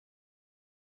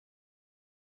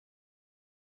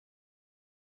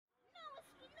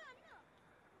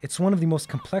It's one of the most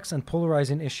complex and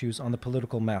polarizing issues on the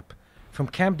political map. From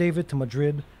Camp David to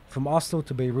Madrid, from Oslo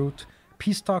to Beirut,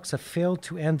 peace talks have failed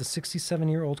to end the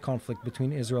 67-year-old conflict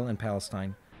between Israel and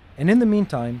Palestine. And in the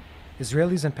meantime,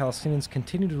 Israelis and Palestinians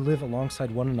continue to live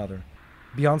alongside one another.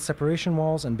 Beyond separation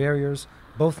walls and barriers,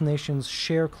 both nations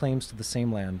share claims to the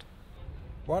same land.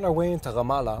 We're on our way into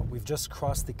Ramallah. We've just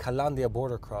crossed the Kalandia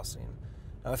border crossing.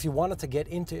 Now, if you wanted to get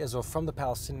into Israel from the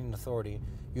Palestinian Authority,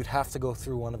 you'd have to go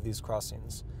through one of these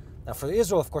crossings. Now, for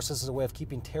Israel, of course, this is a way of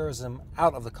keeping terrorism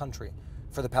out of the country.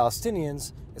 For the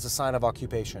Palestinians, it's a sign of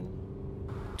occupation.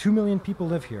 2 million people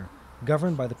live here,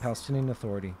 governed by the Palestinian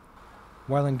Authority.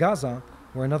 While in Gaza,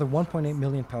 where another 1.8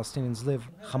 million Palestinians live,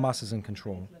 Hamas is in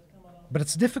control. But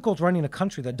it's difficult running a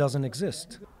country that doesn't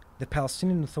exist. The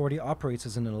Palestinian Authority operates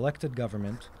as an elected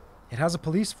government. It has a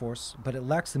police force, but it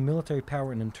lacks the military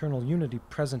power and internal unity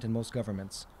present in most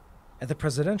governments. At the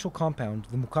presidential compound,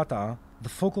 the Muqata'a, the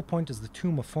focal point is the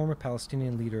tomb of former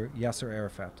Palestinian leader Yasser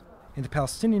Arafat. In the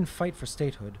Palestinian fight for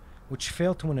statehood, which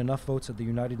failed to win enough votes at the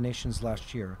United Nations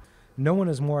last year, no one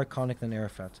is more iconic than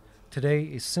Arafat,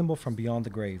 today a symbol from beyond the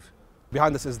grave.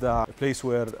 Behind us is the place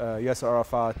where Yasser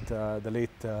Arafat, the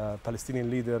late Palestinian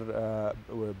leader,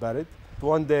 were buried.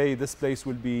 One day this place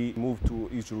will be moved to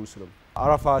East Jerusalem.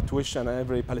 Arafat's wish, and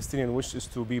every Palestinian wish, is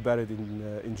to be buried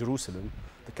in Jerusalem,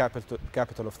 the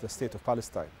capital of the state of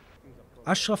Palestine.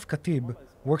 Ashraf Khatib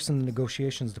works in the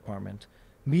negotiations department,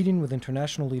 meeting with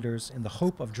international leaders in the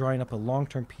hope of drawing up a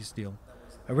long-term peace deal.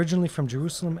 Originally from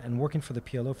Jerusalem and working for the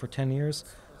PLO for 10 years,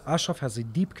 Ashraf has a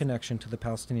deep connection to the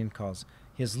Palestinian cause.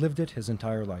 He has lived it his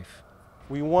entire life.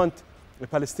 We want a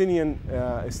Palestinian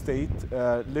state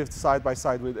lived side by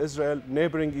side with Israel,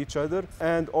 neighboring each other,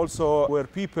 and also where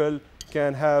people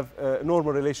can have a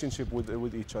normal relationship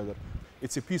with each other.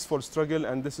 It's a peaceful struggle,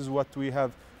 and this is what we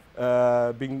have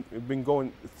been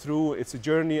going through. It's a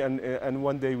journey, and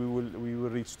one day we will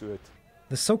reach to it.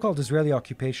 The so-called Israeli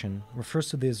occupation refers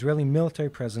to the Israeli military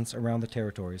presence around the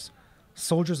territories.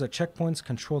 Soldiers at checkpoints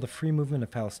control the free movement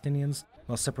of Palestinians,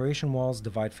 while separation walls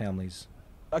divide families.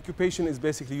 Occupation is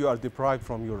basically you are deprived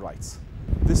from your rights.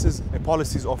 This is a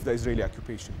policy of the Israeli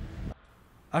occupation.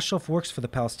 Ashraf works for the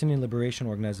Palestinian Liberation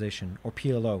Organization, or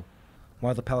PLO.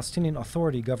 While the Palestinian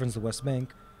Authority governs the West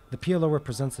Bank, the PLO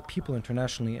represents the people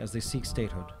internationally as they seek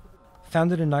statehood.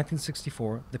 Founded in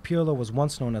 1964, the PLO was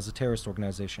once known as a terrorist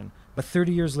organization, but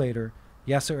 30 years later,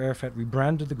 Yasser Arafat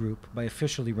rebranded the group by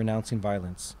officially renouncing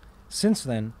violence. Since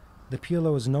then, the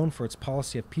PLO is known for its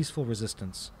policy of peaceful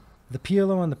resistance. The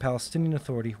PLO and the Palestinian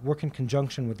Authority work in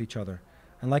conjunction with each other,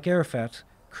 and like Arafat,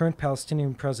 current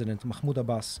Palestinian President Mahmoud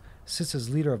Abbas sits as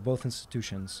leader of both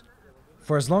institutions.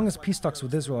 For as long as peace talks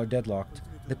with Israel are deadlocked,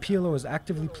 the PLO is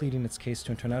actively pleading its case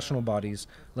to international bodies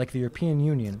like the European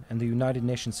Union and the United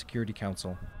Nations Security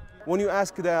Council. When you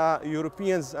ask the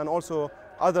Europeans and also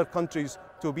other countries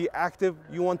to be active,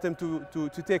 you want them to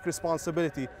take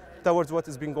responsibility towards what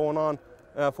has been going on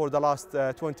for the last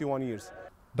 21 years.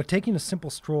 But taking a simple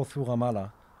stroll through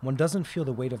Ramallah, one doesn't feel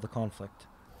the weight of the conflict.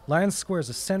 Lion Square is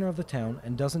the center of the town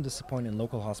and doesn't disappoint in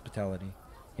local hospitality.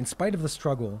 In spite of the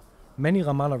struggle, many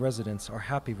Ramallah residents are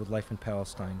happy with life in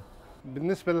Palestine.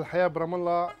 Life in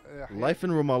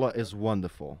Ramallah is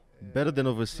wonderful, better than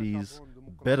overseas,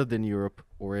 better than Europe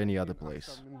or any other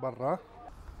place.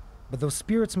 But though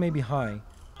spirits may be high,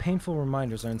 painful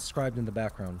reminders are inscribed in the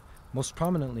background, most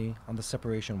prominently on the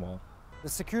separation wall. The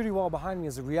security wall behind me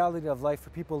is a reality of life for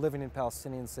people living in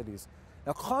Palestinian cities.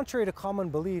 Now, contrary to common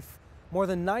belief, more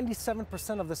than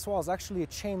 97% of this wall is actually a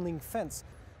chain link fence,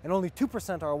 and only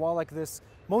 2% are a wall like this,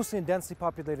 mostly in densely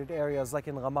populated areas like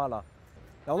in Ramallah.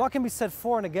 Now, a lot can be said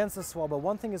for and against this wall, but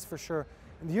one thing is for sure.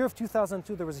 In the year of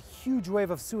 2002, there was a huge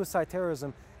wave of suicide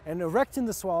terrorism, and erecting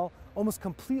this wall almost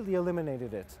completely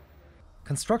eliminated it.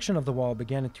 Construction of the wall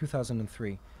began in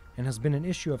 2003 and has been an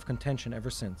issue of contention ever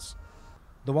since.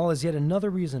 The wall is yet another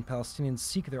reason Palestinians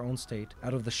seek their own state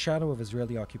out of the shadow of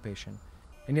Israeli occupation.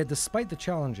 And yet, despite the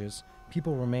challenges,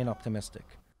 people remain optimistic.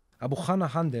 Abu Khana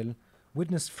Handel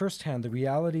witnessed firsthand the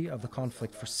reality of the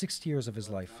conflict for 60 years of his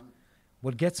life.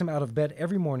 What gets him out of bed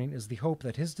every morning is the hope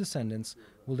that his descendants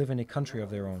will live in a country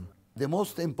of their own. The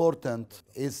most important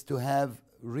is to have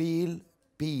real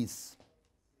peace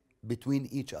between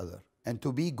each other and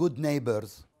to be good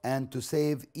neighbors and to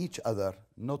save each other,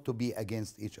 not to be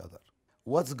against each other.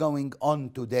 What's going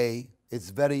on today is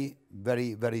very,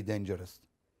 very, very dangerous,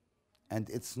 and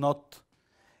it's not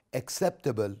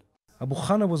acceptable. Abu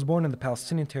Khana was born in the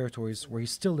Palestinian territories where he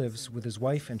still lives with his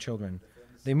wife and children.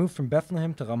 They moved from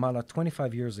Bethlehem to Ramallah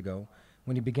 25 years ago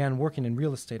when he began working in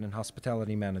real estate and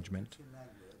hospitality management.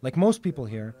 Like most people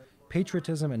here,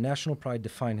 patriotism and national pride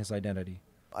define his identity.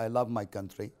 I love my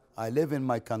country. I live in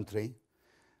my country.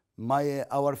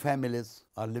 Our families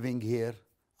are living here.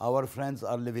 Our friends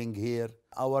are living here.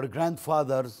 Our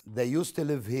grandfathers, they used to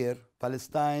live here.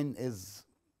 Palestine is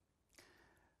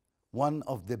one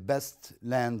of the best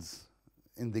lands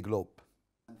in the globe.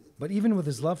 But even with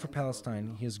his love for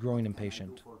Palestine, he is growing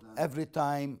impatient. Every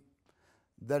time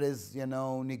there is,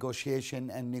 negotiation,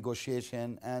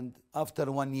 and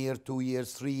after 1 year, 2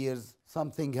 years, 3 years,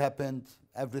 something happened,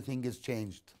 everything is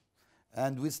changed.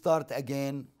 And we start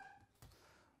again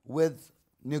with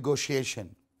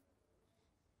negotiation.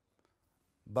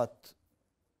 But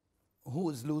who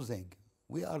is losing?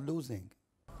 We are losing.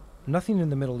 Nothing in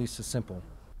the Middle East is simple.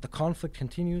 The conflict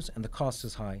continues and the cost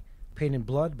is high, paid in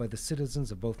blood by the citizens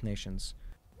of both nations.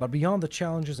 But beyond the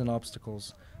challenges and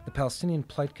obstacles, the Palestinian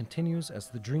plight continues as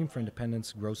the dream for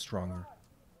independence grows stronger.